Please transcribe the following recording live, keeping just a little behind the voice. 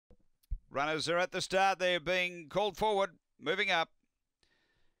Runners are at the start. They're being called forward, moving up.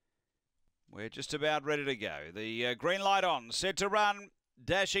 We're just about ready to go. The green light on, set to run.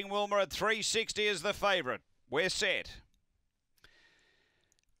 Dashing Wilmer at 360 is the favourite. We're set.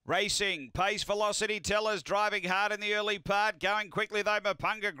 Racing, pace Velocity Teller's driving hard in the early part. Going quickly though,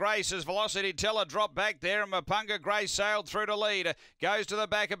 Mapunga Grace as Velocity Teller dropped back there and Mapunga Grace sailed through to lead. Goes to the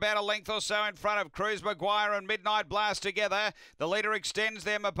back about a length or so in front of Cruz Maguire and Midnight Blast together. The leader extends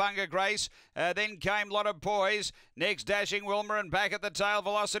there, Mapunga Grace. Then came Lot of Poise. Next Dashing Wilmer and back at the tail,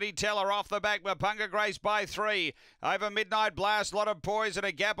 Velocity Teller off the back, Mapunga Grace by 3. Over Midnight Blast, Lot of Poise and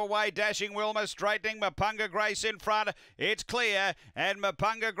a gap away. Dashing Wilmer straightening, Mapunga Grace in front. It's clear and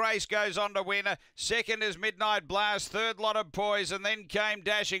Mapunga Grace goes on to win. Second is Midnight Blast, third Lot of Poise, and then came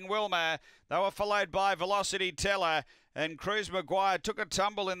Dashing Wilmer. They were followed by Velocity Teller, and Cruz Maguire took a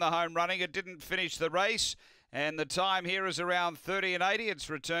tumble in the home running. It didn't finish the race, and the time here is around 30 and 80. It's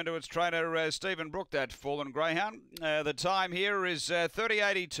returned to its trainer, Stephen Brook, that fallen greyhound. The time here is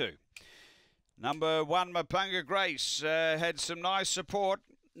 30.82. Number 1, Mapunga Grace, had some nice support.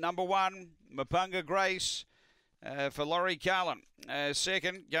 Number 1, Mapunga Grace, for Laurie Carlin.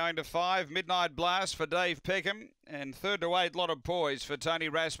 Second, going to 5, Midnight Blast for Dave Peckham. And third to 8, Lot of Poise for Tony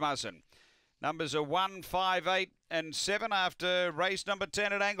Rasmussen. Numbers are 1, 5, 8 and 7 after race number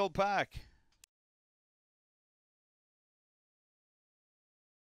 10 at Angle Park.